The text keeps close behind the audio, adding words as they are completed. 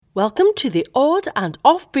Welcome to the Odd and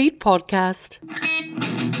Offbeat podcast.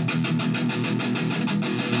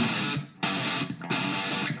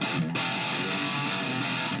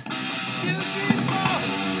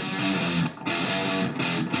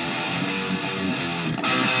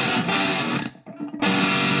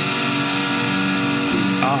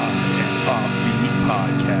 Odd and Offbeat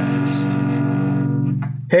podcast.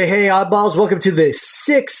 Hey, oddballs, welcome to the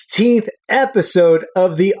 16th episode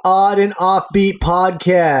of the Odd and Offbeat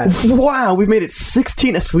podcast. Wow, we've made it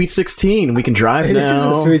 16, a sweet 16. We can drive It now. is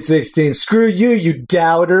a sweet 16. Screw you, you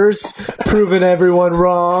doubters, proving everyone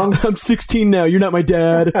wrong. I'm 16 now. You're not my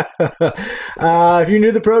dad. If you're new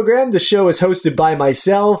to the program, the show is hosted by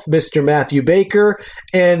myself, Mr. Matthew Baker,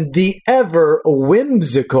 and the ever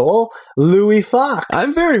whimsical Louis Fox.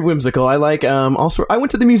 I'm very whimsical. I like, also, I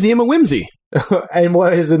went to the Museum of Whimsy. And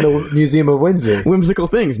what is in the Museum of Whimsy? Whimsical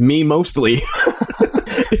things. Me mostly.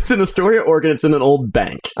 It's in Astoria, Oregon. It's in an old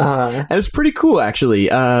bank. And it's pretty cool, actually.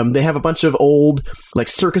 They have a bunch of old, like,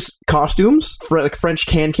 circus costumes, like French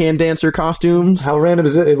can-can dancer costumes. How random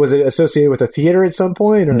is it? Was it associated with a theater at some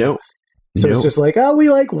point? Or? No. So it's just like, oh, we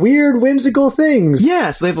like weird, whimsical things.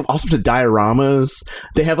 Yeah, so they have all sorts of dioramas.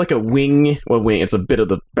 They have like a wing, it's a bit of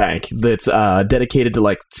the bank that's dedicated to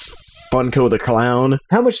like Funko the Clown.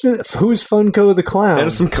 Who's Funko the Clown? That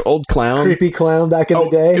was some old clown. Creepy clown back in the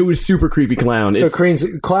day? It was super creepy clown. So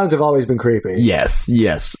clowns have always been creepy. Yes.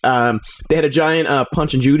 They had a giant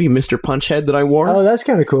Punch and Judy, Mr. Punchhead that I wore. Oh, that's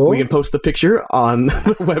kind of cool. We can post the picture on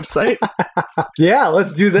the website. Yeah,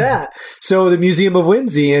 let's do that. So the Museum of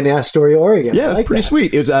Whimsy in Astoria, Oregon. Yeah, it's pretty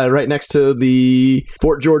sweet. It was right next to the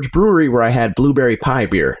Fort George Brewery where I had blueberry pie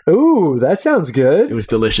beer. Ooh, that sounds good. It was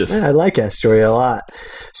delicious. Yeah, I like Astoria a lot.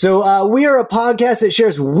 So we are a podcast that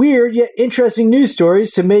shares weird yet interesting news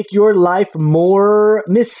stories to make your life more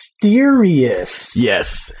mysterious.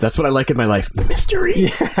 Yes, that's what I like in my life.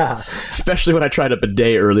 Mystery. Yeah. Especially when I tried a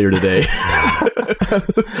bidet earlier today.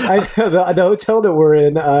 I know the hotel that we're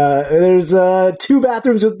in, there's 2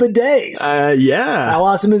 bathrooms with bidets. Yeah. How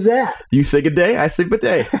awesome is that? You say good day, I say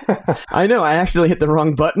bidet. I know, I actually hit the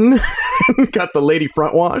wrong button. Got the lady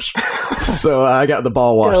front wash. So I got the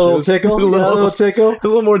ball wash. Got a little tickle? A little tickle? A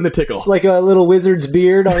little more than the tickle. It's like a little wizard's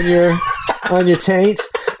beard on your taint.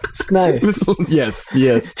 It's nice.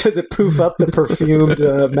 Yes. Does it poof up the perfumed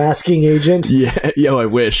masking agent? Yeah. Yo, I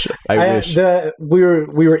wish. I wish. We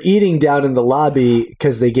were eating down in the lobby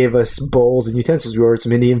because they gave us bowls and utensils. We ordered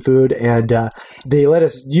some Indian food, and they let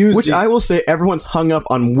us use. Which I will say, everyone's hung up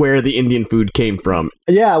on where the Indian food came from.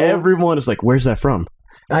 Yeah, well, everyone is like, "Where's that from?"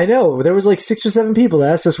 I know. There was like 6 or 7 people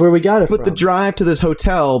that asked us where we got it from. But the drive to this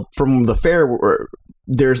hotel from the fair,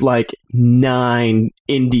 there's like 9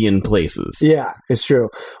 Indian places. Yeah, it's true.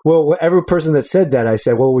 Well, every person that said that, I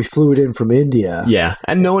said, well, we flew it in from India. Yeah.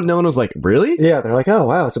 And no one was like, really? Yeah, they're like, oh,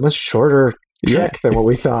 wow, it's a much shorter trek than what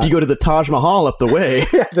we thought. You go to the Taj Mahal up the way.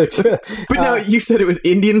 Yeah, but no, you said it was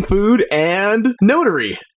Indian food and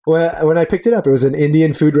notary. Well, when I picked it up, it was an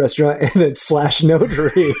Indian food restaurant and then /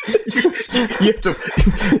 notary. You have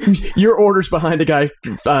to, your order's behind a guy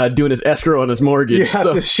doing his escrow on his mortgage. You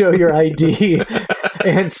have to show your ID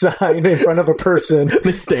and sign in front of a person.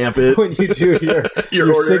 They stamp it when you do your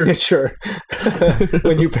order. signature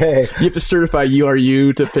when you pay. You have to certify you are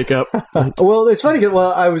you to pick up. Well, it's funny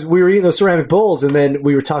because we were eating those ceramic bowls, and then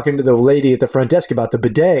we were talking to the lady at the front desk about the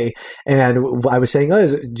bidet, and I was saying, "Oh,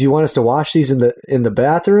 do you want us to wash these in the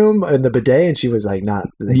bathroom in the bidet?" And she was like, "Not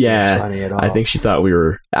funny at all." I think she thought we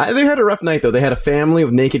were. They had a rough night though. They had a family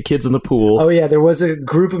with naked kids in the pool. Oh yeah, there was a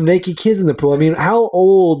group of naked kids in the pool. I mean, how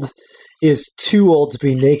old is too old to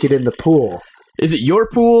be naked in the pool? Is it your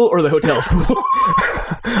pool or the hotel's pool?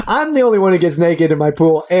 I'm the only one who gets naked in my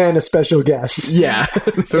pool and a special guest. Yeah.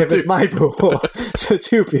 So if it's my pool. So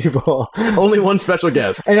 2 people. Only one special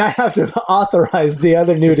guest. And I have to authorize the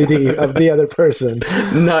other nudity of the other person.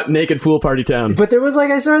 Not naked pool party town. But there was like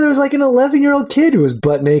an 11-year-old kid who was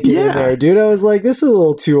butt naked in there, dude. I was like, this is a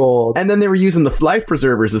little too old. And then they were using the life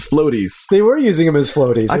preservers as floaties. They were using them as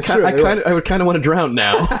floaties. I would kind of want to drown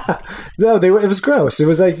now. No, it was gross. It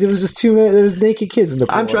was like, there was just there was naked kids in the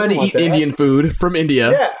pool. I'm trying to eat Indian food from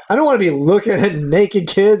India. Yeah. I don't want to be looking at naked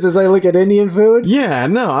kids as I look at Indian food. Yeah,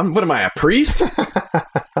 no. What am I, a priest?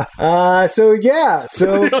 So yeah.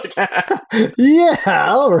 Yeah,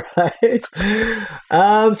 all right.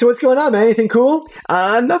 So what's going on, man? Anything cool?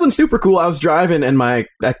 Nothing super cool. I was driving and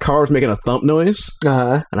that car was making a thump noise.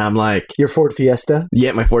 Uh-huh. And I'm like, your Ford Fiesta?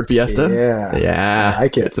 Yeah, my Ford Fiesta. Yeah. I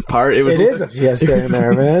like it. It's a part. It is a Fiesta in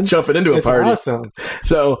there, man. Jumping into a party. Awesome.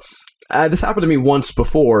 So This happened to me once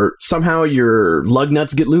before. Somehow your lug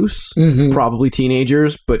nuts get loose. Probably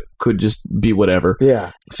teenagers, but could just be whatever.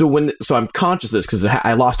 Yeah. So I'm conscious of this because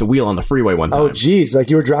I lost a wheel on the freeway one time. Oh, geez. Like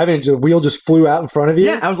you were driving and the wheel just flew out in front of you?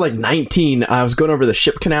 Yeah, I was like 19. I was going over the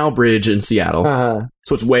Ship Canal Bridge in Seattle.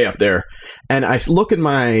 So it's way up there. And I look in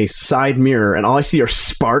my side mirror and all I see are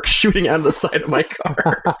sparks shooting out of the side of my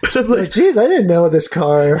car. So I'm like, geez, I didn't know this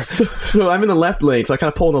car. So I'm in the left lane, so I kind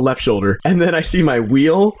of pull on the left shoulder. And then I see my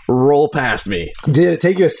wheel roll past me. Did it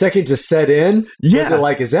take you a second to set in? Yeah. Was it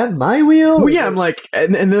like, is that my wheel? Well, yeah, I'm like,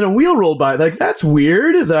 and then a wheel rolled by. Like, that's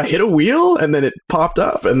weird. Then I hit a wheel, and then it popped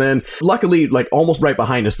up. And then, luckily, like, almost right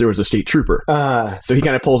behind us, there was a state trooper. So he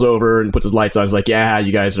kind of pulls over and puts his lights on. He's like, yeah,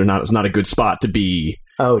 you guys are not, it's not a good spot to be.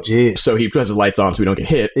 Oh, geez. So he puts his lights on so we don't get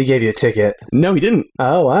hit. He gave you a ticket. No, he didn't.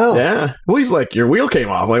 Oh, wow. Yeah. Well, he's like, your wheel came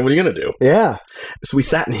off. Like, what are you going to do? Yeah. So we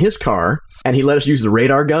sat in his car, and he let us use the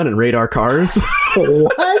radar gun and radar cars.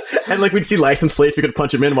 What? And like we'd see license plates, we could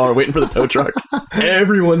punch him in while we're waiting for the tow truck.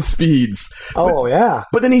 Everyone speeds. Oh, yeah.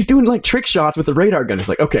 But then he's doing like trick shots with the radar gun. It's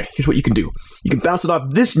like, okay, here's what you can do. You can bounce it off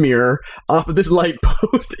this mirror, off of this light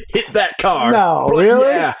post, hit that car. No, really?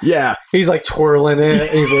 Yeah, yeah. He's like twirling it.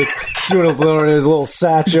 He's like doing a blow in his little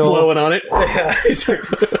satchel. Blowing on it. Yeah, he's like,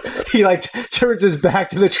 he like turns his back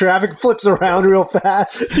to the traffic, flips around real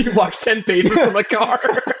fast. He walks 10 paces from a car.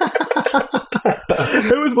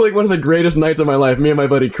 It was like one of the greatest nights of my life. Me and my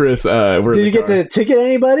buddy Chris were. Did you get to ticket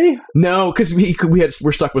anybody? No, because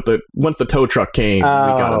we're stuck with once the tow truck came, we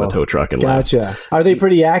got on the tow truck and left. Gotcha. Are they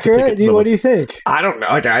pretty accurate? What do you think? I don't know.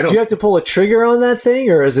 Like, I don't. Do you have to pull a trigger on that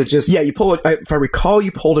thing, or is it just? Yeah, you pull it. If I recall,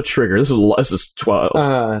 you pulled a trigger. This is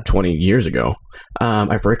 20 years ago.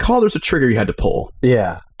 If I recall, there's a trigger you had to pull.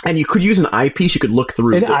 Yeah. And you could use an eyepiece. You could look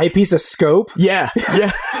through. An eyepiece, a scope? Yeah,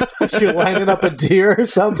 yeah. You're lining up a deer or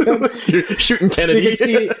something. You're shooting Kennedy.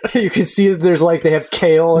 You can see that there's like, they have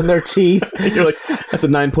kale in their teeth. You're like, that's a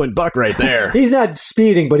 9-point buck right there. He's not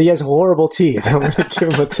speeding, but he has horrible teeth. I'm going to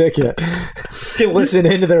give him a ticket. You can listen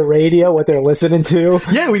into their radio, what they're listening to.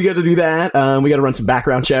 Yeah, we got to do that. We got to run some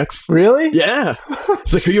background checks. Really? Yeah.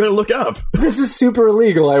 It's like, who are you going to look up? This is super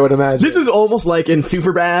illegal, I would imagine. This is almost like in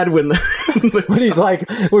Superbad when when he's like,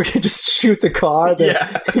 we're going to just shoot the car.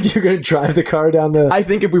 Yeah. You're going to drive the car down the... I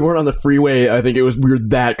think if we weren't on the freeway, I think we were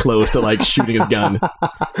that close to like shooting his gun.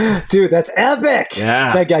 Dude, that's epic.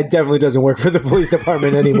 Yeah. That guy definitely doesn't work for the police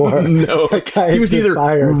department anymore. No. That guy he was either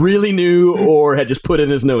fired. really new or had just put in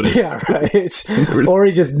his notice. Yeah, right. Or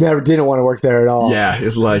he just never didn't want to work there at all. Yeah, it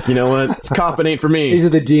was like, you know what? Copping ain't for me. He's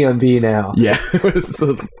at the DMV now. Yeah. It was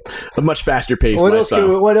a much faster pace. What else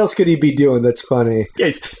could he be doing that's funny? Yeah,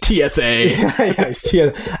 he's TSA. Yeah, he's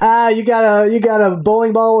TSA. You got a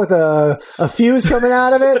bowling ball with a fuse coming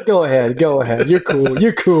out of it? Go ahead.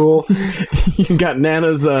 You're cool. You got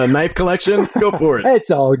Nana's knife collection? Go for it.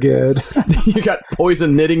 It's all good. You got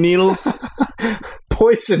poison knitting needles?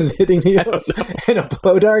 Poison knitting needles and a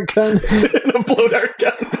blow dart gun. And a blow dart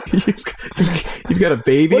gun. You've got a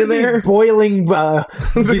baby in there? These boiling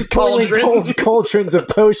cauldrons of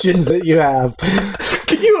potions that you have.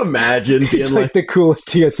 Can you imagine being He's like the coolest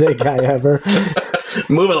TSA guy ever.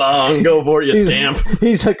 Move along, go for it, you scamp.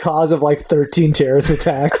 He's the cause of like 13 terrorist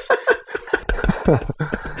attacks.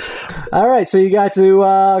 All right, so you got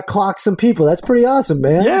to clock some people. That's pretty awesome,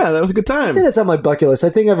 man. Yeah, that was a good time. I think that's on my bucket list. I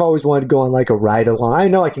think I've always wanted to go on like a ride along. I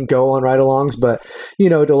know I can go on ride alongs, but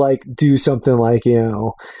to like do something like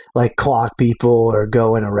like clock people or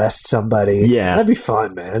go and arrest somebody. Yeah, that'd be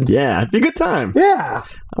fun, man. Yeah, it'd be a good time. Yeah,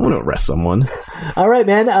 I want to arrest someone. All right,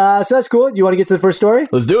 man. So that's cool. Do you want to get to the first story?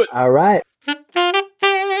 Let's do it. All right.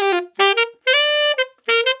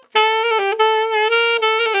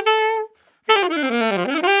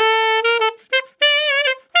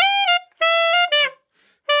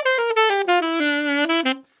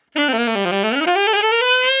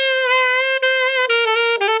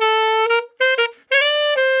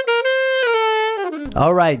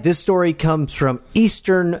 All right, this story comes from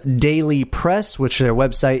Eastern Daily Press, which their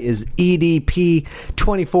website is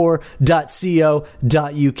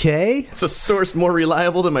edp24.co.uk. It's a source more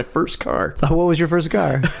reliable than my first car. What was your first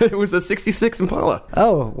car? It was a 66 Impala.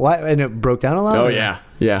 Oh, why? And it broke down a lot? Oh, yeah.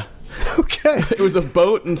 Yeah. Okay. It was a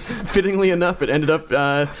boat, and fittingly enough, it ended up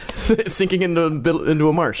sinking into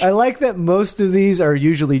a marsh. I like that most of these are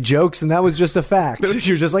usually jokes, and that was just a fact.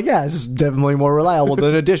 You're just like, yeah, this is definitely more reliable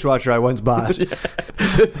than a dishwasher I once bought.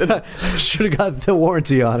 Should have got the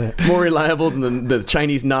warranty on it. More reliable than the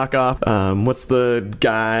Chinese knockoff. What's the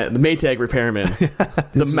guy? The Maytag repairman.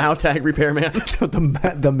 The Maotag repairman.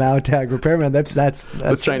 the Maotag repairman. That's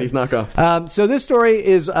the Chinese knockoff. So this story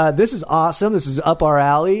is this is awesome. This is up our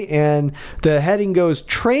alley. And and the heading goes,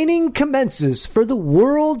 "Training commences for the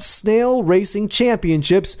World Snail Racing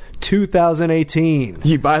Championships 2018.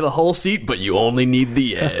 You buy the whole seat, but you only need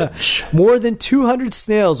the edge. More than 200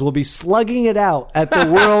 snails will be slugging it out at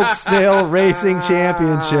the World Snail Racing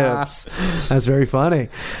Championships." That's very funny.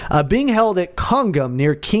 Being held at Congham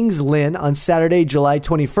near King's Lynn on Saturday, July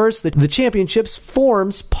 21st, the championships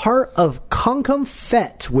forms part of Congham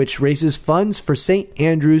Fete, which raises funds for St.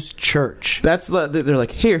 Andrew's Church. They're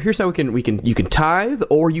like, here's how you can tithe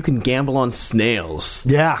or you can gamble on snails.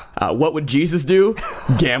 Yeah. What would Jesus do?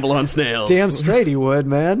 Gamble on snails. Damn straight he would,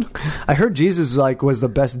 man. I heard Jesus was the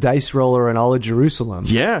best dice roller in all of Jerusalem.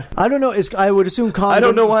 Yeah. I don't know. I would assume Congham. I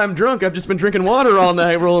don't know why I'm drunk. I've just been drinking water all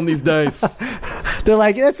night rolling these dice. They're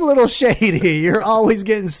like, that's a little shady. You're always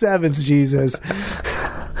getting sevens, Jesus.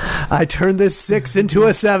 I turned this 6 into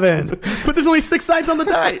a 7. But there's only 6 sides on the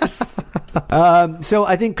dice. So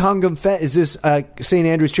I think Congham Fete is this St.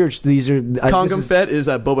 Andrew's Church. These are Congham Fete is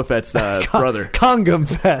Boba Fett's brother. Congham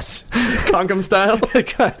Fete. Congham style.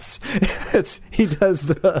 He does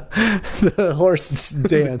the horse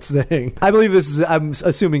dance thing. I believe this is. I'm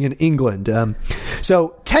assuming in England.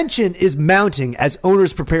 So tension is mounting as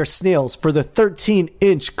owners prepare snails for the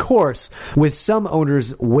 13-inch course, with some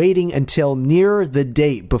owners waiting until near the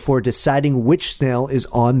date before deciding which snail is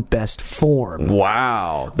on best form.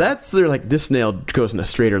 Wow, they're like, this snail goes in a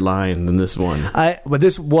straighter line than this one. I would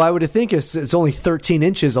think it's only 13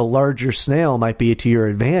 inches. A larger snail might be to your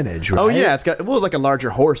advantage, right? Oh yeah, it's got like a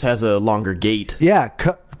larger horse has a longer gait. Yeah,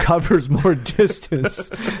 covers more distance.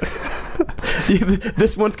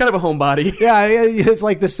 This one's kind of a homebody. Yeah, it's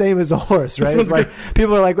like the same as a horse, right? It's like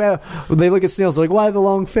people are like, well, when they look at snails, they're like, why the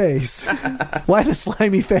long face? Why the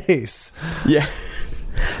slimy face? Yeah.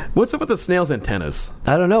 What's up with the snail's antennas?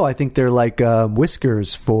 I don't know. I think they're like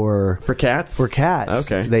whiskers for cats. For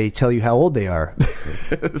cats. Okay. They tell you how old they are.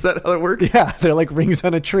 Is that how it works? Yeah, they're like rings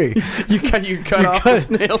on a tree. You cut off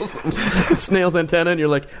the snail's antenna, and you're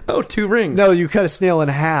like, oh, 2 rings. No, you cut a snail in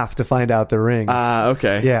half to find out the rings.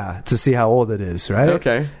 Okay. Yeah, to see how old it is, right?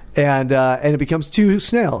 Okay. And it becomes 2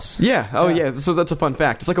 snails. Yeah. Oh, yeah. So that's a fun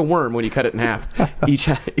fact. It's like a worm when you cut it in half.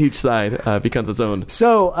 Each side becomes its own.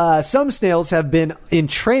 So some snails have been in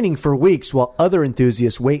training for weeks, while other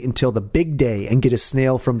enthusiasts wait until the big day and get a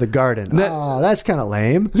snail from the garden. That's kind of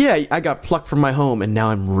lame. Yeah, I got plucked from my home, and now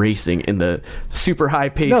I'm racing in the super high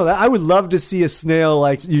pace. No, I would love to see a snail,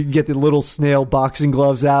 like you get the little snail boxing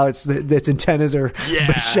gloves out. Its antennas are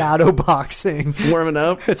shadow boxing. It's warming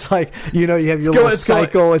up. It's like, you have your little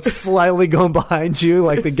cycle. It's slightly going behind you,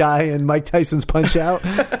 like the guy in Mike Tyson's Punch-Out,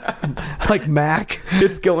 like Mac.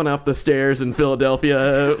 It's going up the stairs in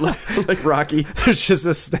Philadelphia, like Rocky. There's just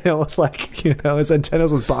a snail with, like, his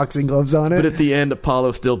antennas with boxing gloves on it. But at the end,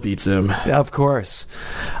 Apollo still beats him. Of course.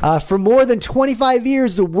 For more than 25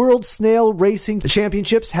 years, the World Snail Racing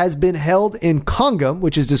Championships has been held in Congham,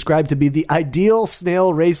 which is described to be the ideal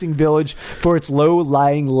snail racing village for its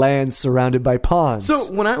low-lying lands surrounded by ponds.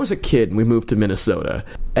 So when I was a kid, we moved to Minnesota.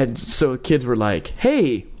 And so kids were like,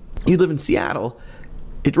 hey, you live in Seattle.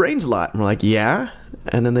 It rains a lot. And we're like, yeah.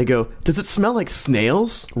 And then they go, does it smell like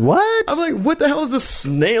snails? What? I'm like, what the hell does a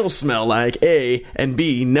snail smell like? A, and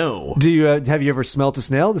B, no. Do you have you ever smelt a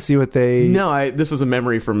snail to see what they... No, this was a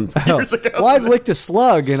memory from years ago. Well, I've licked a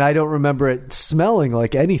slug, and I don't remember it smelling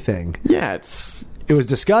like anything. Yeah, it was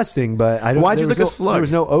disgusting, but I don't... Why'd you lick a slug? There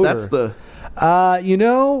was no odor. That's the...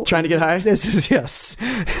 Trying to get high? This is, yes.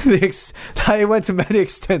 I went to many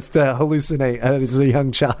extents to hallucinate as a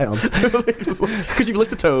young child. Because you've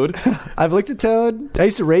licked a toad. I've licked a toad. I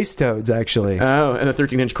used to race toads, actually. Oh, and a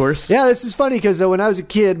 13-inch course? Yeah, this is funny because when I was a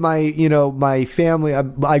kid, my family,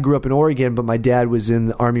 I grew up in Oregon, but my dad was in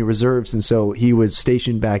the Army Reserves, and so he was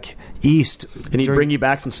stationed back east. And he'd bring you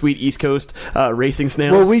back some sweet East Coast racing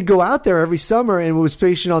snails? Well, we'd go out there every summer, and we was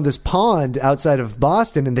stationed on this pond outside of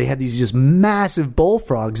Boston, and they had these just massive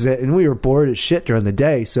bullfrogs, and we were bored as shit during the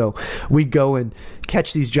day, so we'd go and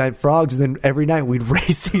catch these giant frogs, and then every night we'd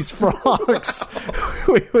race these frogs.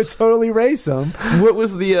 We would totally race them. What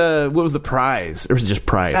was the prize, or was it just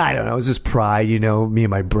pride? I don't know. It was just pride. Me and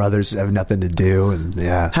my brothers have nothing to do, and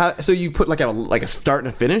yeah. So you put like a start and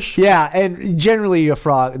a finish? Yeah, and generally a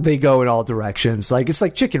frog, they go in all directions. Like it's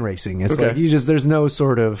like chicken racing. It's like there's no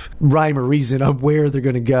sort of rhyme or reason of where they're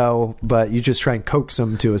going to go, but you just try and coax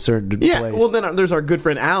them to a certain place. Well, then there's our good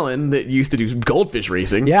friend Alan that used to do goldfish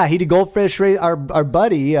racing. Yeah, he did goldfish race. Our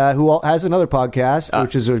buddy who has another podcast,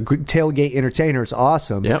 which is a Tailgate Entertainer. It's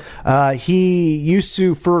awesome. Yep. He used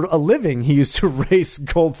to, for a living, race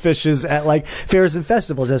goldfishes at like fairs and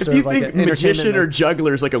festivals as sort of like an magician or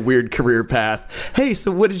juggler is like a weird career path. Hey,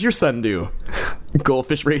 so what did your son do?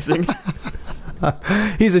 Goldfish racing.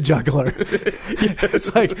 He's a juggler.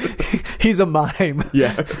 It's like he's a mime.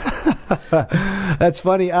 Yeah. That's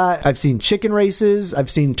funny. I've seen chicken races. I've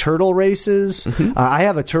seen turtle races. I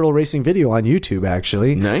have a turtle racing video on YouTube,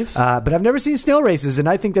 actually. Nice. But I've never seen snail races, and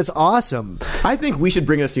I think that's awesome. I think we should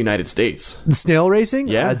bring this to the United States. The snail racing?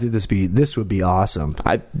 Yeah. This would be awesome.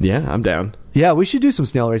 I'm down. Yeah, we should do some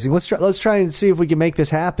snail racing. Let's try and see if we can make this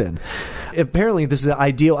happen. Apparently, this is an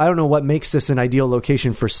ideal. I don't know what makes this an ideal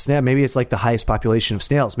location for snail. Maybe it's like the highest population of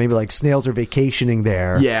snails. Maybe like snails are vacationing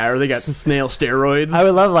there. Yeah, or they got snail steroids. I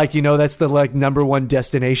would love that's the like number one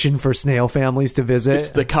destination for snail families to visit. It's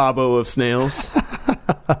the Cabo of snails.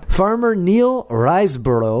 Farmer Neil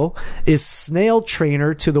Riseborough is snail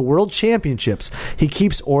trainer to the World Championships. He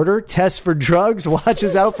keeps order, tests for drugs,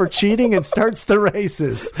 watches out for cheating, and starts the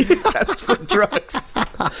races. He tests for drugs.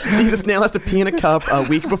 The snail has to pee in a cup a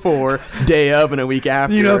week before, day of, and a week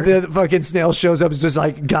after. You know, the fucking snail shows up, it's just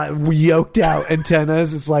like got yoked out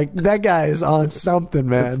antennas. It's like, that guy is on something,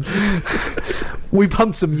 man. We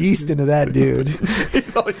pumped some yeast into that dude.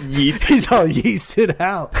 He's all yeast. He's all yeasted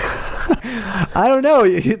out. I don't know.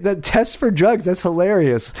 The test for drugs, that's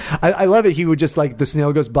hilarious. I love it. He would just like, the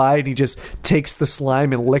snail goes by and he just takes the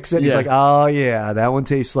slime and licks it. He's like, oh yeah, that one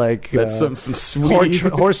tastes like that's some sweet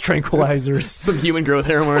horse tranquilizers. Some human growth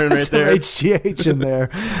hormone right some there. HGH in there.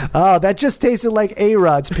 Oh, that just tasted like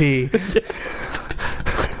A-Rod's pee.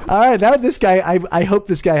 All right, now this guy, I hope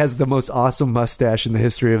this guy has the most awesome mustache in the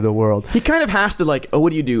history of the world. He kind of has to like, what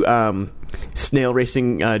do you do? Snail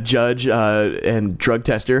racing judge and drug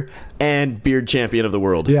tester and beard champion of the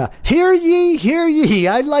world. Yeah. Hear ye,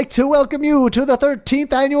 I'd like to welcome you to the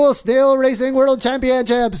 13th annual Snail Racing World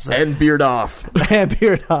Championships. And beard off. And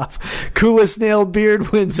beard off. Coolest snail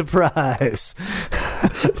beard wins a prize.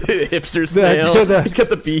 Hipster snail. He's got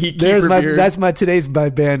the beekeeper beard. That's today's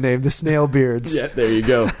band name, the Snail Beards. Yeah, there you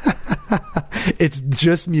go. It's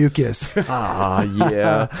just mucus. Ah,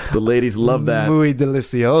 yeah. The ladies love that. Muy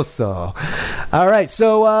delicioso. All right,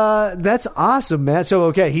 so that's awesome, man. So,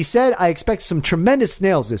 okay, he said, I expect some tremendous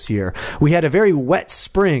snails this year. We had a very wet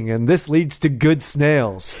spring, and this leads to good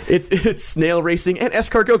snails. It's snail racing and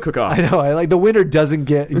escargot cook-off. I know. I like the winter doesn't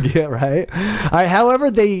get right. However,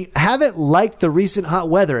 they haven't liked the recent hot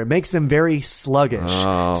weather. It makes them very sluggish.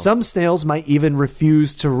 Oh. Some snails might even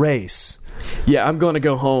refuse to race. Yeah, I'm going to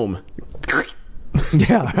go home.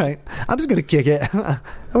 Yeah, right. I'm just going to kick it. I'm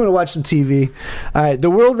going to watch some TV. All right. The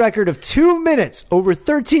world record of 2 minutes over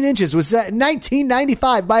 13 inches was set in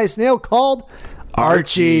 1995 by a snail called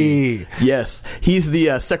Archie. Yes. He's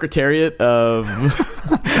the secretariat of...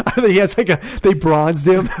 He has they bronzed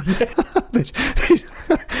him.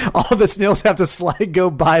 All the snails have to go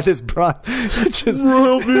by this bronze. Just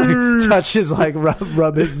touch his,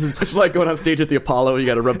 rub his... It's like going on stage at the Apollo. You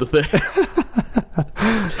got to rub the thing.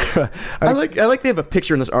 I like they have a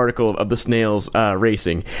picture in this article of the snails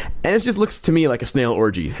racing, and it just looks to me like a snail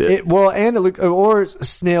orgy. Or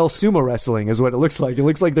snail sumo wrestling is what it looks like. It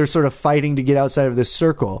looks like they're sort of fighting to get outside of this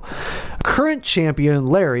circle. Current champion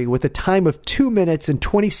Larry, with a time of 2 minutes and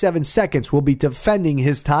 27 seconds, will be defending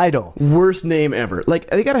his title. Worst name ever. Like,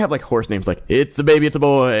 they gotta have horse names like "It's a baby, it's a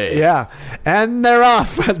boy." Yeah, and they're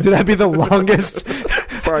off. Did that be the longest?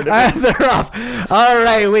 And they're off. All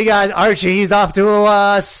right, we got Archie. He's off to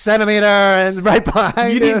a centimeter, and right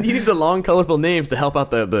behind you need the long, colorful names to help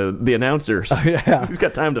out the announcers. Yeah, he's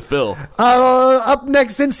got time to fill. Up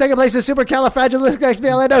next in second place is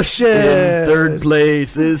Supercalifragilisticexpialidocious. In third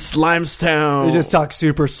place is Slimestown. They just talk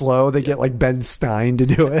super slow. They get like Ben Stein to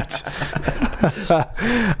do it.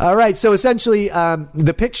 All right, so essentially,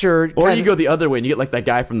 the picture. Or you go the other way, and you get like that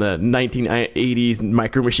guy from the 1980s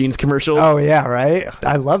Micro Machines commercial. Oh yeah, right.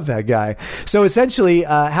 I love that guy. So essentially,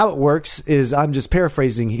 how it works is, I'm just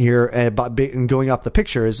paraphrasing here and going off the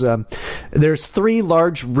picture, is there's 3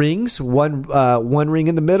 large rings, one ring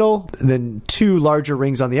in the middle, then 2 larger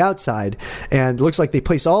rings on the outside, and it looks like they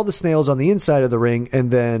place all the snails on the inside of the ring,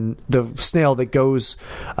 and then the snail that goes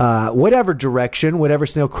whatever direction, whatever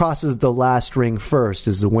snail crosses the last ring first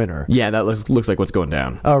is the winner. Yeah, that looks like what's going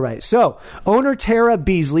down. All right, so owner Tara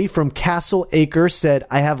Beasley from Castle Acre said,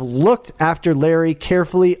 I have looked after Larry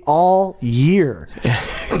carefully all year.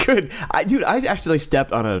 Good. I actually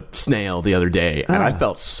stepped on a snail the other day, and I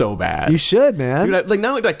felt so bad. You should, man. Dude, not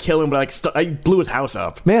only did I kill him, but I blew his house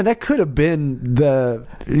up. Man, that could have been the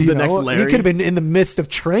next Larry. He could have been in the midst of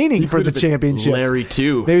training for the championship. Larry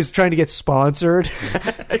too. Maybe he's trying to get sponsored.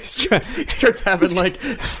 He starts having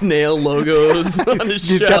snail logos on his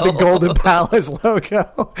He's shell. got the Golden Palace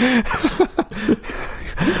logo.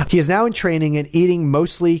 He is now in training and eating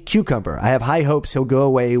mostly cucumber. I have high hopes he'll go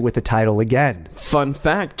away with the title again. Fun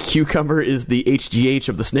fact, cucumber is the HGH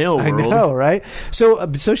of the snail world. I know, right? So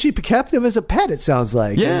she kept him as a pet, it sounds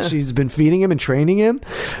like. Yeah. And she's been feeding him and training him.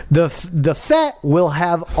 The Fett will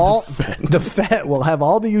have all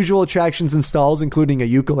the usual attractions and stalls, including a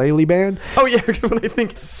ukulele band. Oh yeah, when I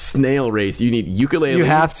think snail race, you need ukulele. You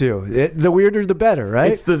have to. The weirder the better,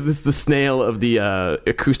 right? It's the snail of the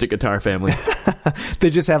acoustic guitar family. They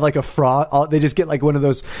just have like a frog. They just get like one of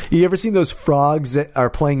those. You ever seen those frogs that are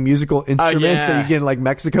playing musical instruments that you get in like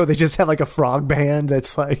Mexico? They just have like a frog band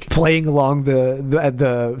that's like playing along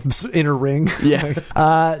the inner ring.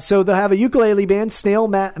 Yeah. So they'll have a ukulele band, snail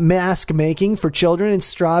mask making for children, and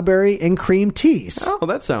strawberry and cream teas. Oh,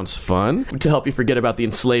 that sounds fun. To help you forget about the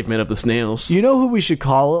enslavement of the snails. You know who we should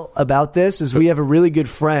call about this is we have a really good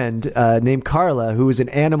friend named Carla who is an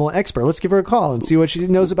animal expert. Let's give her a call and see what she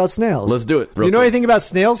knows about snails. Let's do it. You know anything about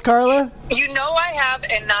snails, Carla? You know I have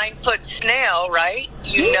a 9-foot snail, right?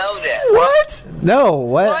 You know this. What? No,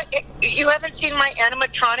 what? You haven't seen my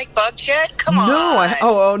animatronic bug shed? Come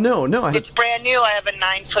on. No, no. It's brand new. I have a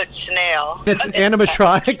 9-foot snail. It's an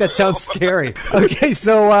animatronic? That sounds scary. Okay,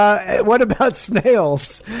 so what about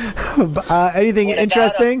snails? Anything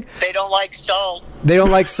interesting? They don't like salt. They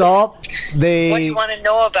don't like salt? What do you want to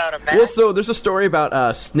know about them, man? Well, so there's a story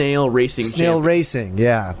about snail racing. Snail racing,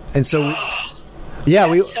 yeah. And so...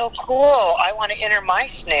 That's so cool. I want to enter my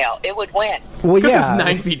snail. It would win. Well, because yeah. it's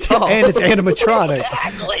 9 feet tall. And it's animatronic.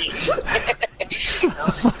 Exactly.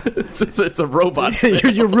 it's a robot.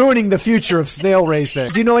 You're ruining the future of snail racing.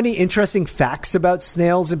 Do you know any interesting facts about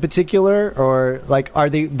snails in particular? Or, like,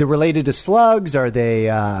 are they related to slugs? Are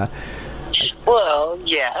they... Well,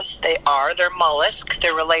 yes, they are. They're mollusk.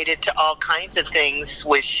 They're related to all kinds of things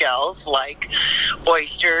with shells, like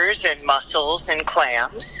oysters and mussels and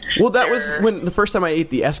clams. Well, that was when the first time I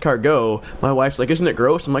ate the escargot, my wife's like, isn't it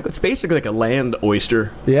gross? I'm like, it's basically like a land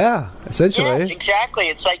oyster. Yeah, essentially. Yes, exactly.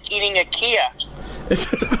 It's like eating a Kia.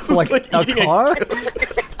 It's like a car?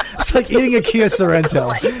 It's like eating a Kia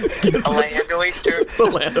Sorento. A land oyster. It's a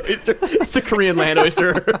land oyster. It's the Korean land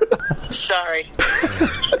oyster. Sorry.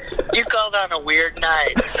 You called on a weird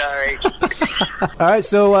night. Sorry. All right,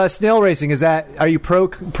 so snail racing, are you pro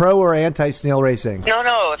or anti snail racing?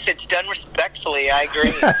 No, if it's done respectfully, I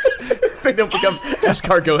agree. Yes. They don't become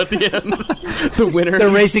escargot at the end. The winner. They're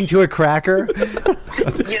racing to a cracker.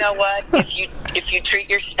 You know what? If you treat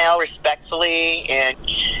your snail respectfully and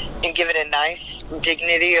give it a nice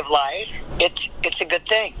dignity of life, it's a good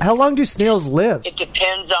thing. How long do snails live? It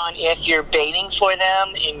depends on if you're baiting for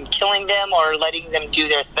them and killing them or letting them do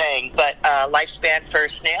their thing. But lifespan for a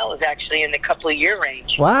snail is actually in the couple of year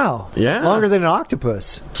range. Wow. Yeah. Longer than an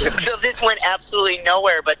octopus. So this went absolutely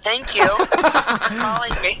nowhere, but thank you for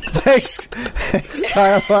calling me. Thanks,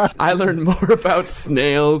 Carla. I learned more about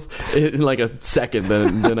snails in like a second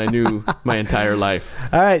than I knew my entire life.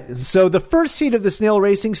 All right, so the first heat of the snail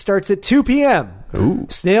racing starts at 2 p.m. Ooh.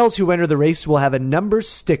 Snails who enter the race will have a number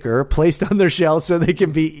sticker placed on their shell so they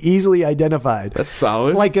can be easily identified. That's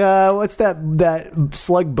solid. Like, what's that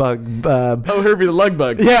slug bug? Herbie the lug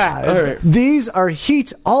bug. Yeah. All right. These are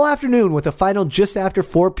heats all afternoon with a final just after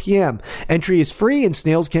 4 p.m. Entry is free and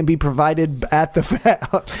snails can be provided at the Fett.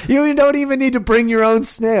 You don't even need to bring your own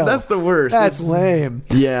snail. That's the worst. That's lame.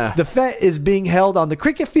 Yeah. The Fett is being held on the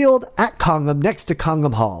cricket field at Congham next to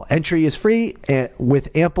Congham Hall. Entry is free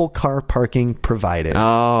with ample car parking provided.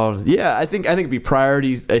 Oh, yeah. I think it'd be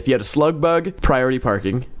priority. If you had a slug bug, priority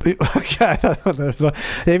parking. Okay.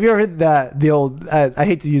 Have you ever heard the old, I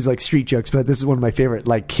hate to use like street jokes, but this is one of my favorite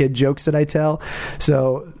like kid jokes that I tell.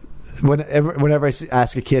 So whenever I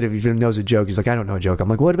ask a kid if he knows a joke, he's like, I don't know a joke. I'm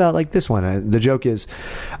like, what about like this one? The joke is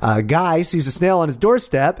a guy sees a snail on his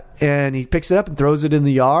doorstep and he picks it up and throws it in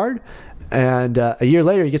the yard. And a year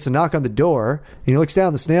later, he gets a knock on the door. And he looks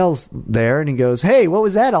down, the snail's there, and he goes, hey, what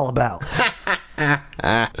was that all about?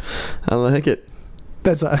 I like it.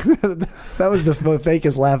 That was the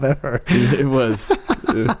fakest laugh ever. It was.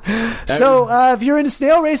 So if you're into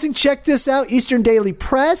snail racing, check this out. Eastern Daily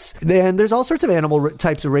Press. And there's all sorts of animal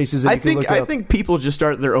types of races that you can look up. I think people just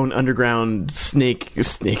start their own underground snail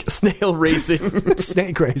racing. Snake racing.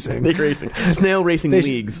 Snake racing. Snail racing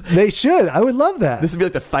leagues. They should. I would love that. This would be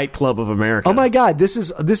like the Fight Club of America. Oh my God, this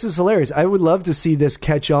is hilarious. I would love to see this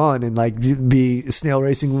catch on and like be snail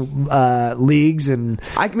racing leagues. And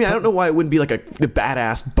I mean, I don't know why it wouldn't be like the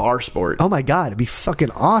badass bar sport. Oh my God, it'd be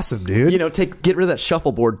fucking awesome, dude. You know, get rid of that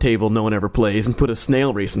shuffleboard table no one ever plays and put a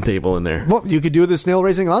snail racing table in there. Well, you could do the snail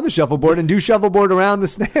racing on the shuffleboard and do shuffleboard around the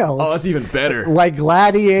snails. Oh, that's even better. Like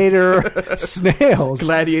gladiator snails.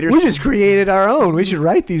 Gladiator. We just created our own. We should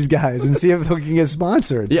write these guys and see if we can get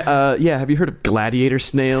sponsored. Yeah, have you heard of gladiator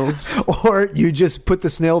snails? Or you just put the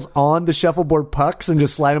snails on the shuffleboard pucks and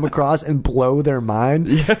just slide them across and blow their mind.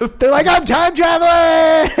 Yeah. They're like, I'm time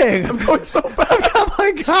traveling! I'm going so fast. Oh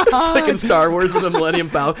my God! It's like in Star Wars with the Millennium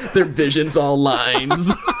Falcon, their vision's all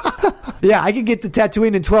lines. Yeah, I can get to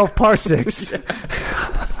Tatooine in 12 parsecs.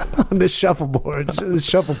 On this shuffleboard, this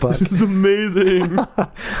shuffle puck. It's amazing.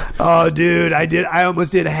 Oh, dude, I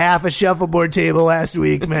almost did half a shuffleboard table last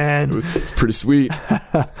week, man. It's pretty sweet.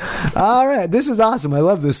 All right, this is awesome. I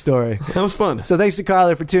love this story. That was fun. So thanks to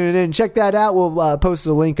Carla for tuning in. Check that out. We'll post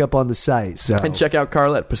a link up on the site. So And check out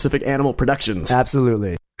Carla at Pacific Animal Productions.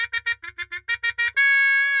 Absolutely.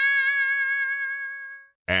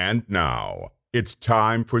 And now, it's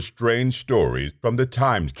time for Strange Stories from the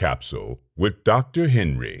Time Capsule with Dr.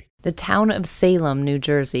 Henry. The town of Salem, New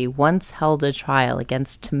Jersey, once held a trial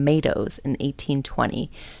against tomatoes in 1820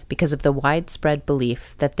 because of the widespread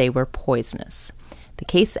belief that they were poisonous. The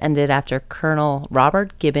case ended after Colonel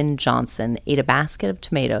Robert Gibbon Johnson ate a basket of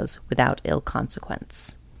tomatoes without ill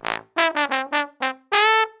consequence.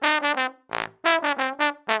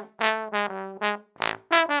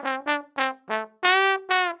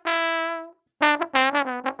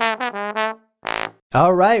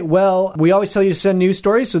 All right. Well, we always tell you to send news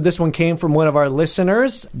stories. So this one came from one of our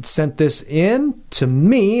listeners. Sent this in to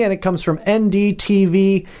me, and it comes from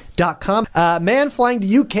ndtv.com. Man flying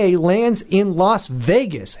to UK lands in Las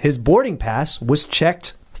Vegas. His boarding pass was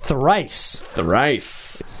checked thrice.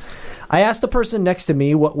 Thrice. I asked the person next to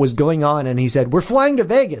me what was going on, and he said, "We're flying to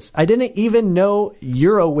Vegas. I didn't even know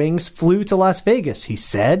Eurowings flew to Las Vegas," he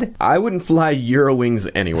said. I wouldn't fly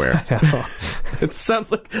Eurowings anywhere. It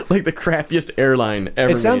sounds like the crappiest airline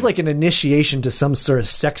ever. It sounds made. like an initiation to some sort of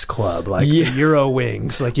sex club, like the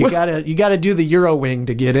Eurowings. Like you gotta do the Eurowing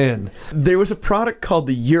to get in. There was a product called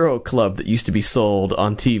the Euro Club that used to be sold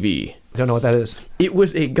on TV. Don't know what that is. It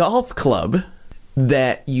was a golf club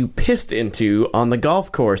that you pissed into on the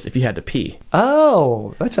golf course if you had to pee.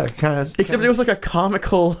 Oh, that's a kind of... Except it was like a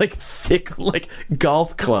comical, like, thick, like,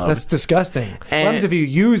 golf club. That's disgusting. What And happens if you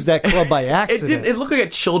use that club by accident? It looked like a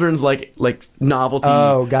children's, like novelty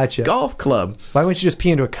gotcha. golf club. Why wouldn't you just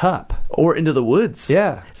pee into a cup? Or into the woods.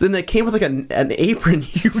 Yeah. So then they came with like an apron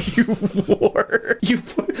you wore.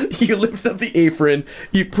 You lifted up the apron,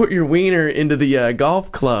 you put your wiener into the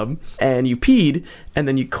golf club, and you peed, and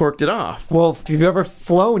then you corked it off. Well, if you've ever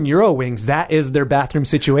flown Eurowings, that is their bathroom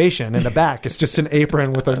situation in the back. It's just an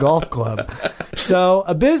apron with a golf club. So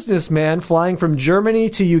a businessman flying from Germany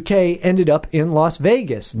to UK ended up in Las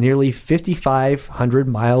Vegas, nearly 5,500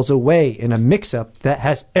 miles away, in a mix-up that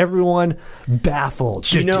has everyone baffled.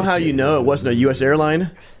 Do you know how you know it wasn't a U.S.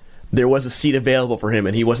 airline? There was a seat available for him,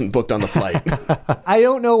 and he wasn't booked on the flight. I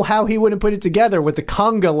don't know how he wouldn't put it together with the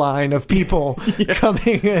conga line of people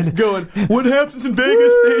coming in. Going, what happens in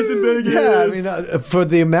Vegas stays in Vegas. Yeah, I mean, for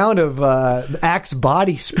the amount of Axe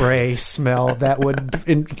body spray smell that would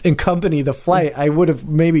accompany the flight, I would have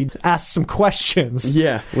maybe asked some questions.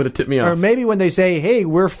 Yeah, would have tipped me off. Or maybe when they say, hey,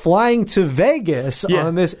 we're flying to Vegas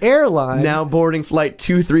on this airline. Now boarding flight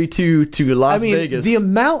 232 to Las Vegas. The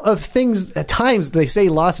amount of things, at times they say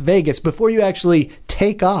Las Vegas before you actually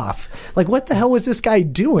take off. Like, what the hell was this guy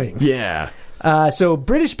doing? Yeah. So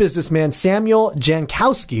British businessman Samuel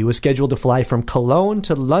Jankowski was scheduled to fly from Cologne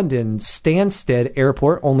to London Stansted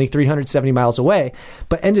Airport, only 370 miles away,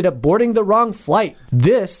 but ended up boarding the wrong flight.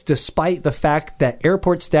 This despite the fact that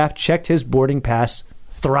airport staff checked his boarding pass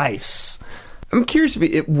thrice. I'm curious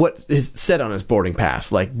what is said on his boarding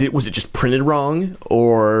pass. Like, was it just printed wrong,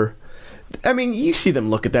 or... I mean, you see them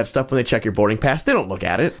look at that stuff when they check your boarding pass. They don't look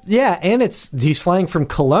at it. Yeah, and he's flying from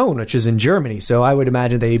Cologne, which is in Germany, so I would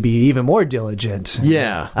imagine they'd be even more diligent.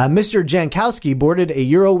 Yeah. Mr. Jankowski boarded a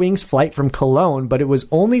Eurowings flight from Cologne, but it was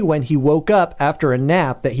only when he woke up after a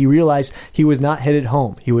nap that he realized he was not headed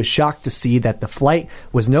home. He was shocked to see that the flight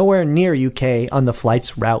was nowhere near UK on the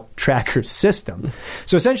flight's route tracker system.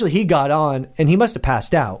 So essentially, he got on, and he must have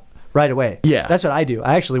passed out right away. Yeah. That's what I do.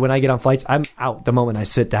 When I get on flights, I'm out the moment I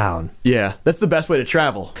sit down. Yeah, that's the best way to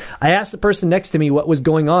travel. I asked the person next to me what was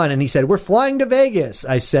going on, and he said, we're flying to Vegas.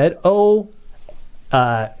 I said,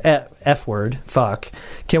 F word, fuck.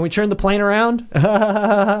 Can we turn the plane around?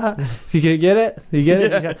 You get it? You get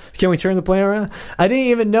it? Yeah. Can we turn the plane around? I didn't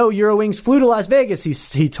even know Eurowings flew to Las Vegas,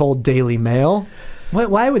 he told Daily Mail.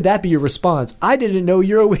 Why would that be your response? I didn't know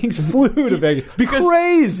Eurowings flew to Vegas.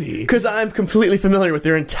 Crazy. Because I'm completely familiar with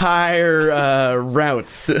their entire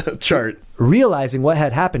routes chart. Realizing what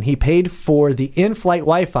had happened, he paid for the in-flight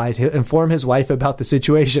Wi-Fi to inform his wife about the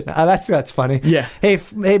situation. That's funny. Yeah. Hey,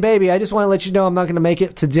 baby, I just want to let you know I'm not going to make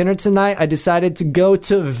it to dinner tonight. I decided to go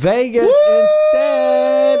to Vegas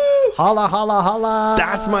instead. Holla, holla, holla.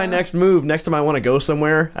 That's my next move. Next time I want to go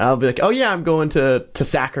somewhere, I'll be like, oh yeah, I'm going to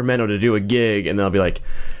Sacramento to do a gig. And then I'll be like,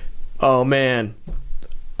 oh man,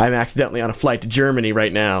 I'm accidentally on a flight to Germany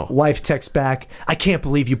right now. Wife texts back, I can't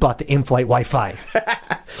believe you bought the in-flight Wi-Fi.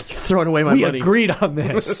 Throwing away my money. We agreed on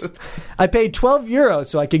this. I paid €12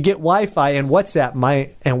 so I could get Wi-Fi and WhatsApp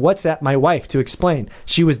my wife to explain.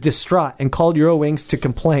 She was distraught and called Eurowings to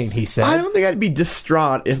complain, he said. I don't think I'd be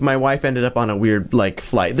distraught if my wife ended up on a weird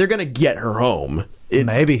flight. They're going to get her home.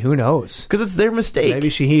 Maybe, who knows? Because it's their mistake.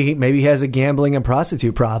 Maybe he has a gambling and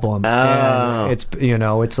prostitute problem. And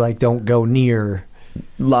it's like, don't go near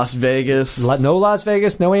Las Vegas. No Las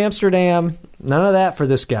Vegas, no Amsterdam, none of that for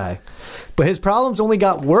this guy. But his problems only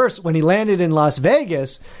got worse when he landed in Las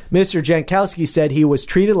Vegas. Mr. Jankowski said he was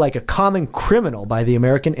treated like a common criminal by the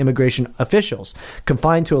American immigration officials,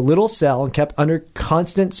 confined to a little cell and kept under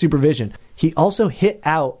constant supervision. He also hit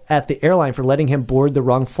out at the airline for letting him board the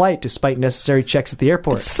wrong flight despite necessary checks at the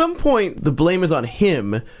airport. At some point, the blame is on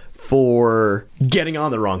him for getting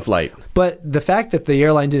on the wrong flight. But the fact that the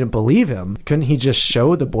airline didn't believe him, couldn't he just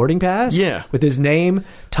show the boarding pass? Yeah. With his name,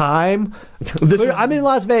 time. I'm in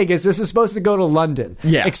Las Vegas. This is supposed to go to London.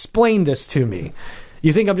 Yeah. Explain this to me.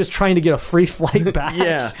 You think I'm just trying to get a free flight back?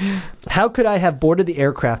 Yeah. How could I have boarded the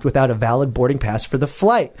aircraft without a valid boarding pass for the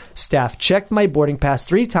flight? Staff checked my boarding pass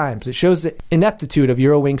 3 times. It shows the ineptitude of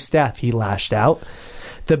Eurowings staff, he lashed out.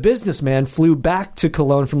 The businessman flew back to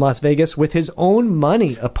Cologne from Las Vegas with his own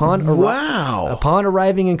money. Upon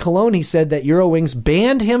arriving in Cologne, he said that Eurowings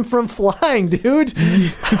banned him from flying, dude.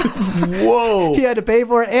 Whoa. He had to pay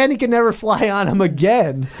for it, and he could never fly on him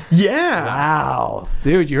again. Yeah. Wow.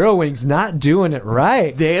 Dude, Eurowings not doing it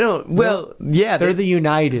right. They don't... Well, yeah. They're the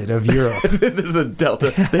United of Europe. The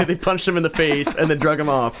Delta. They punched him in the face and then drug him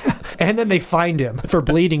off. And then they fined him for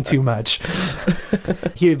bleeding too much.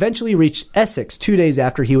 He eventually reached Essex 2 days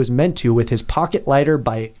after he was meant to with his pocket lighter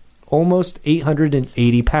by almost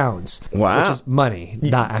 880 pounds. Wow. Which is money,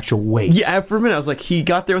 not actual weight. Yeah, for a minute I was like, he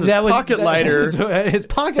got there with his pocket lighter. His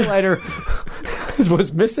pocket lighter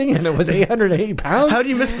was missing and it was 880 pounds? How do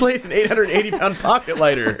you misplace an 880-pound pocket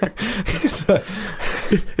lighter?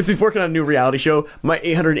 Is he working on a new reality show? My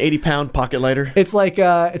 880-pound pocket lighter? It's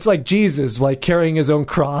like Jesus, like carrying his own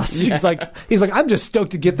cross. Yeah. He's like, I'm just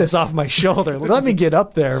stoked to get this off my shoulder. Let me get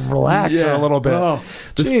up there and relax for a little bit. Oh,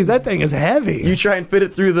 jeez, that thing is heavy. You try and fit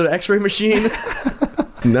it through the X-ray machine?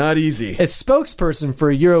 Not easy. A spokesperson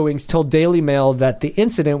for Eurowings told Daily Mail that the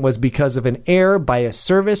incident was because of an error by a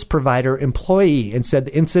service provider employee and said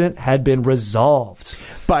the incident had been resolved.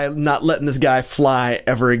 By not letting this guy fly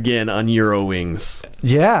ever again on Eurowings.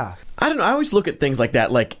 Yeah. I don't know. I always look at things like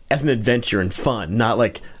that like as an adventure and fun, not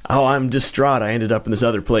like, oh, I'm distraught. I ended up in this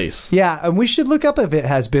other place. Yeah, and we should look up if it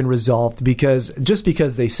has been resolved because just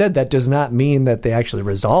because they said that does not mean that they actually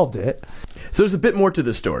resolved it. So there's a bit more to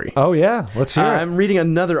this story. Oh, yeah. Let's hear it. I'm reading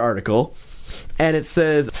another article, and it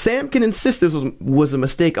says, Sam can insist this was a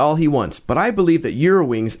mistake all he wants, but I believe that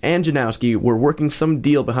Eurowings and Janowski were working some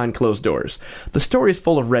deal behind closed doors. The story is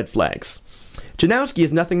full of red flags. Janowski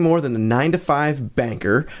is nothing more than a 9-to-5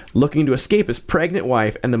 banker looking to escape his pregnant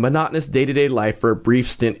wife and the monotonous day-to-day life for a brief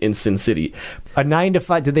stint in Sin City. A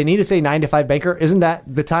 9-to-5? Did they need to say 9-to-5 banker? Isn't that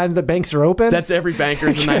the time that banks are open? That's every banker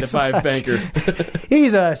is a 9-to-5 banker.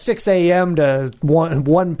 He's a 6 a.m. to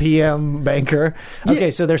 1 p.m. banker. Okay,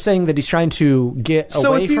 so they're saying that he's trying to get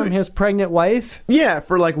away from his pregnant wife? Yeah,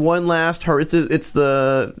 for like one last... It's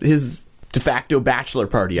his de facto bachelor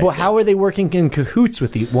party. Well, how are they working in cahoots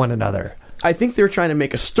with one another? I think they were trying to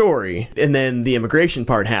make a story, and then the immigration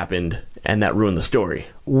part happened, and that ruined the story.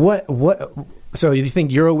 What? So you think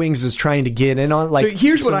Eurowings is trying to get in on like so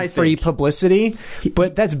here's what I think. Free publicity?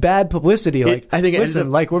 But that's bad publicity. I think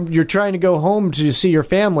like when you're trying to go home to see your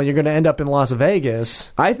family, you're going to end up in Las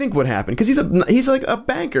Vegas. I think what happened because he's like a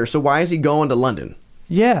banker, so why is he going to London?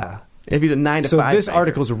 Yeah. If he's a 9-to-5 So this banker.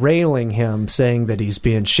 article's railing him, saying that he's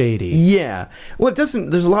being shady. Yeah. Well, it doesn't.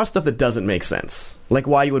 There's a lot of stuff that doesn't make sense, like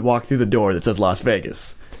why you would walk through the door that says Las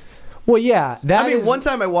Vegas. Well, yeah. One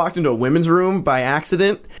time I walked into a women's room by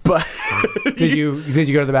accident, but did you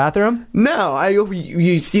go to the bathroom? No.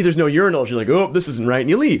 You see, there's no urinals. You're like, oh, this isn't right, and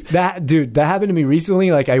you leave. That happened to me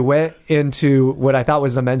recently. Like I went into what I thought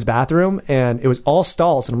was the men's bathroom, and it was all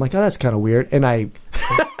stalls, and I'm like, oh, that's kind of weird, and I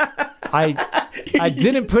I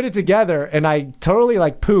didn't put it together, and I totally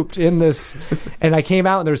like pooped in this, and I came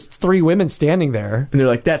out and there's 3 women standing there, And they're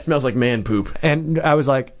like, that smells like man poop. and I was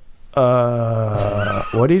like, what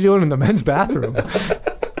are you doing in the men's bathroom?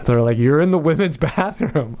 They're like, you're in the women's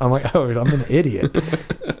bathroom. I'm like, oh, I'm an idiot.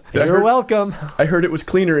 You're welcome. I heard it was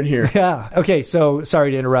cleaner in here. Yeah. Okay, so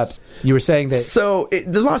sorry to interrupt. You were saying that... So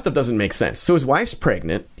there's a lot of stuff doesn't make sense. So his wife's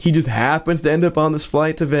pregnant. He just happens to end up on this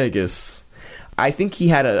flight to Vegas. I think he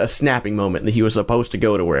had a snapping moment that he was supposed to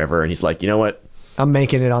go to wherever, and he's like, you know what? I'm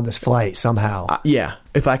making it on this flight somehow. Yeah,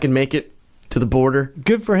 if I can make it to the border,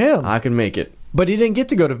 Good for him. I can make it. But he didn't get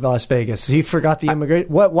to go to Las Vegas. He forgot the immigration.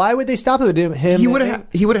 What? Why would they stop him? He would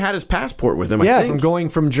have had his passport with him. Yeah, I think. from going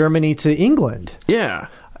from Germany to England. Yeah.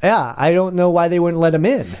 Yeah, I don't know why they wouldn't let him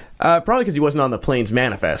in. Probably because he wasn't on the plane's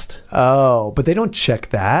manifest. Oh, but they don't check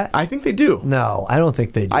that. I think they do. No, I don't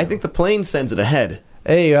think they do. I think the plane sends it ahead.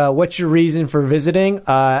 Hey, what's your reason for visiting?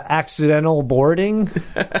 Accidental boarding?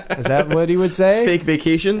 Is that what he would say? Fake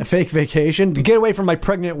vacation. A fake vacation? To get away from my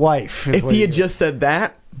pregnant wife. If he had just said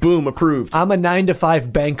that, boom, approved. I'm a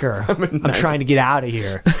 9-to-5 banker. I'm trying to get out of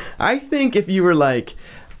here. I think if you were like,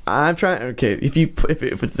 I'm trying. Okay,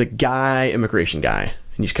 if it's a guy, immigration guy, and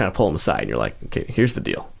you just kind of pull him aside, and you're like, okay, here's the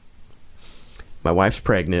deal. My wife's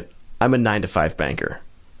pregnant. I'm a 9-to-5 banker.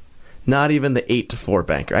 Not even the 8-to-4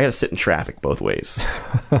 banker. I got to sit in traffic both ways.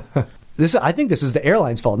 I think this is the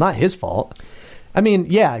airline's fault, not his fault. I mean,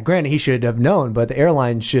 yeah, granted, he should have known, but the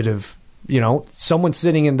airline should have, someone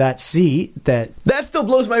sitting in that seat that still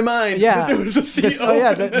blows my mind. Yeah, There was a seat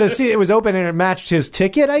the seat it was open and it matched his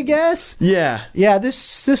ticket, I guess. Yeah. Yeah, this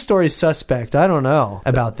story's suspect. I don't know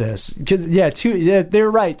about this. They're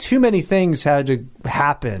right. Too many things had to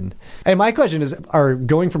happen. And my question is, are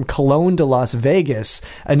going from Cologne to Las Vegas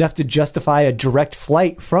enough to justify a direct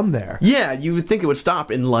flight from there? Yeah, you would think it would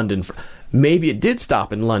stop in London. Maybe it did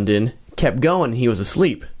stop in London, kept going, he was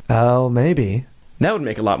asleep. Oh, maybe. That would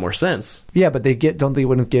make a lot more sense. Yeah, but they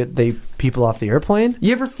wouldn't get people off the airplane?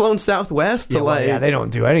 You ever flown Southwest to Yeah, they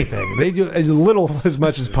don't do anything. They do as little as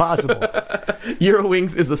much as possible.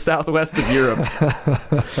 Eurowings is the Southwest of Europe.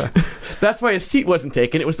 That's why his seat wasn't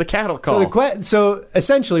taken. It was the cattle call. So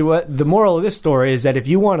essentially, what the moral of this story is that if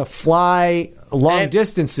you want to fly long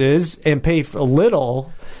distances and pay for a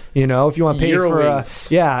little, if you want to pay Eurowings.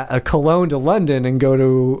 for a Cologne to London and go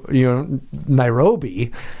to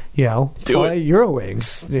Nairobi, fly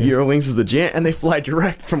Eurowings. Eurowings is the jam, and they fly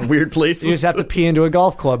direct from weird places. You just have to pee into a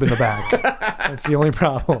golf club in the back. That's the only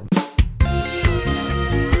problem.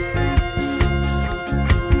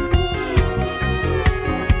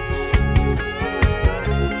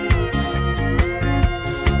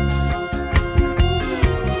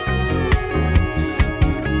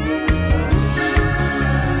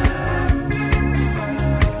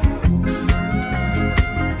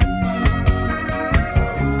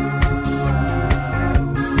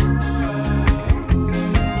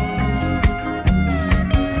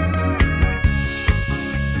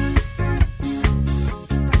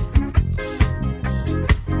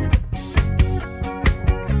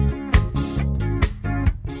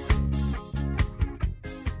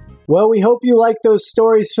 Well, we hope you like those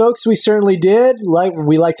stories, folks. We certainly did.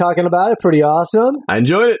 We like talking about it. Pretty awesome. I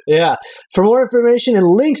enjoyed it. Yeah. For more information and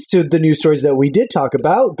links to the news stories that we did talk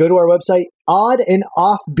about, go to our website,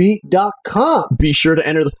 oddandoffbeat.com. Be sure to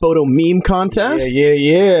enter the photo meme contest.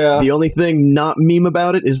 Yeah. The only thing not meme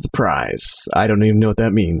about it is the prize. I don't even know what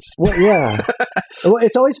that means. Well, yeah. Well,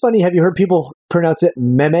 it's always funny. Have you heard people pronounce it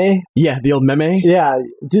meme? Yeah, the old meme? Yeah.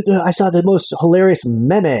 Dude, I saw the most hilarious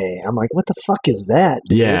meme. I'm like, what the fuck is that?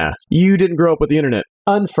 Dude? Yeah. You didn't grow up with the internet.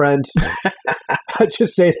 Unfriend. I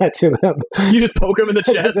just say that to them. You just poke him in the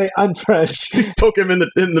I chest. just say unfriend. Poke him in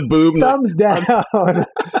the boob. Thumbs down.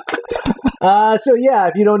 So yeah,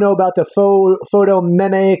 if you don't know about the photo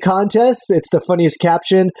meme contest, it's the funniest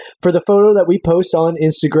caption for the photo that we post on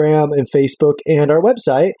Instagram and Facebook and our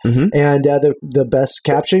website. Mm-hmm. And the best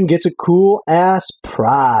caption gets a cool ass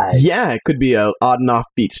prize. Yeah, it could be a odd and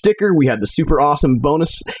offbeat sticker. We had the super awesome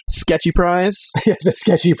bonus sketchy prize. The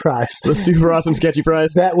sketchy prize. The super awesome sketchy prize.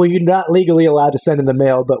 That you're not legally allowed to send in the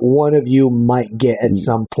mail, but one of you might get at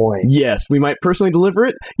some point. Yes, we might personally deliver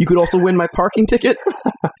it. You could also win my parking ticket.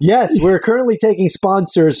 Yes, we're currently taking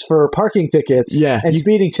sponsors for parking tickets and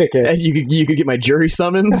speeding tickets. And you could get my jury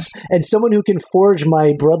summons. And someone who can forge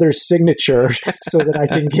my brother's signature so that I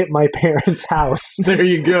can get my parents' house. There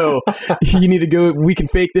you go. You need to go. We can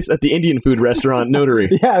fake this at the Indian food restaurant notary.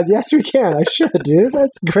 Yeah, yes we can. I should, dude.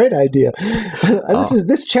 That's a great idea.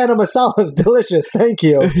 This chana masala is delicious. Thank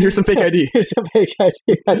you. Here's some fake ID. Here's some fake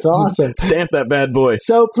ID. That's awesome. Stamp that bad boy.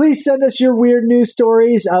 So please send us your weird news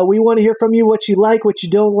stories. We want to hear from you, what you like, what you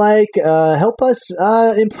don't like. help us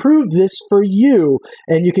improve this for you.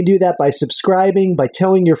 And you can do that by subscribing, by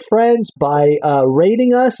telling your friends, by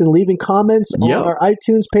rating us and leaving comments on our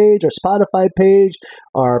iTunes page, our Spotify page,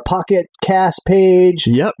 our Pocket Cast page.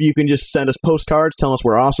 Yep, you can just send us postcards, tell us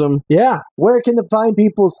we're awesome. Yeah. Where can the fine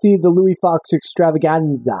people see the Louis Fox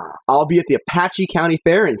Extravaganza? I'll be at the Apache County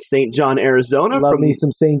Fair in St. John, Arizona. Love me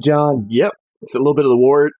some St. John. Yep. It's a little bit of the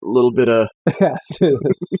wart, a little bit of... Yes.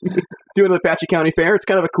 Doing the Apache County Fair. It's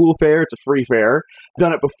kind of a cool fair. It's a free fair.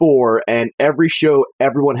 Done it before, and every show,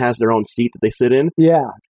 everyone has their own seat that they sit in.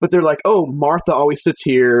 Yeah. But they're like, oh, Martha always sits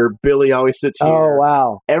here. Billy always sits here. Oh,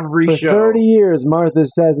 wow. Every For show. 30 years, Martha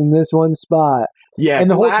sat in this one spot. Yeah,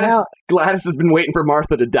 and the Gladys, whole town, Gladys has been waiting for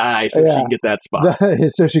Martha to die so she can get that spot.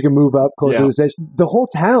 So she can move up closer to the stage. The whole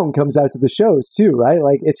town comes out to the shows too, right?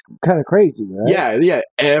 Like, it's kind of crazy, right? Yeah,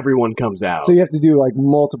 everyone comes out. So you have to do like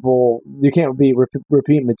multiple, you can't be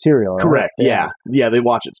repeat material, right? Correct, yeah. Yeah, they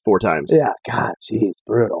watch it 4 times. Yeah, God, jeez,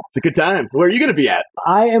 brutal. It's a good time. Where are you going to be at?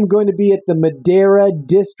 I am going to be at the Madera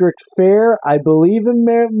District Fair, I believe in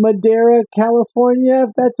Madera, California, if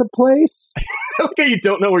that's a place. Okay, you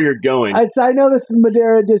don't know where you're going. I know this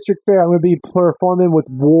Madera District Fair. I'm going to be performing with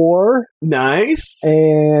War. Nice.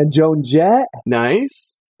 And Joan Jett.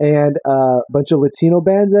 Nice. And a bunch of Latino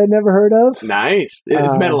bands I'd never heard of. Nice. Is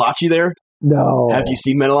Metalachi there? No. Have you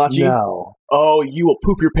seen Metalachi? No. Oh, you will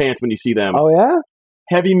poop your pants when you see them. Oh, yeah?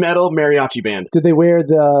 Heavy metal mariachi band. Do they wear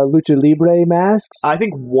the Lucha Libre masks? I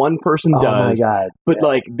think one person does. Oh, my God. But,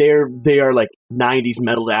 like, they are, like, 90s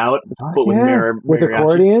metaled out. But with mariachi.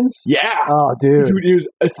 accordions? Yeah. Oh, dude.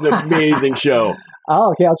 It's an amazing show.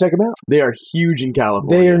 Oh, okay. I'll check them out. They are huge in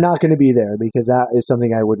California. They are not going to be there because that is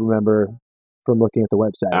something I would remember from looking at the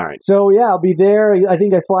website. All right. So, yeah, I'll be there. I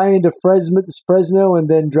think I fly into Fresno and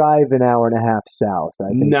then drive an hour and a half south. I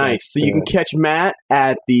think nice. So you can catch Matt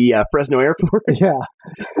at the Fresno airport? Yeah.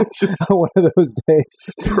 Just one of those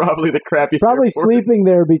days. Probably the crappiest Probably airport. sleeping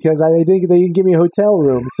there because they didn't give me a hotel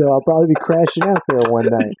room, so I'll probably be crashing out there one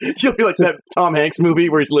night. You'll be like that Tom Hanks movie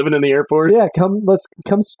where he's living in the airport? Yeah, come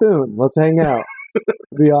spoon. Let's hang out.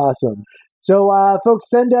 It'd be awesome. So, folks,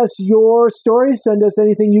 send us your stories. Send us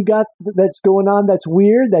anything you got that's going on that's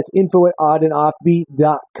weird. That's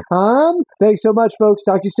info@oddandoffbeat.com. Thanks so much, folks.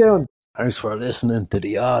 Talk to you soon. Thanks for listening to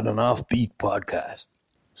the Odd and Offbeat podcast.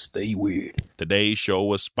 Stay weird. Today's show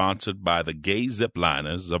was sponsored by the Gay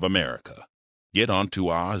Zipliners of America. Get onto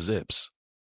our zips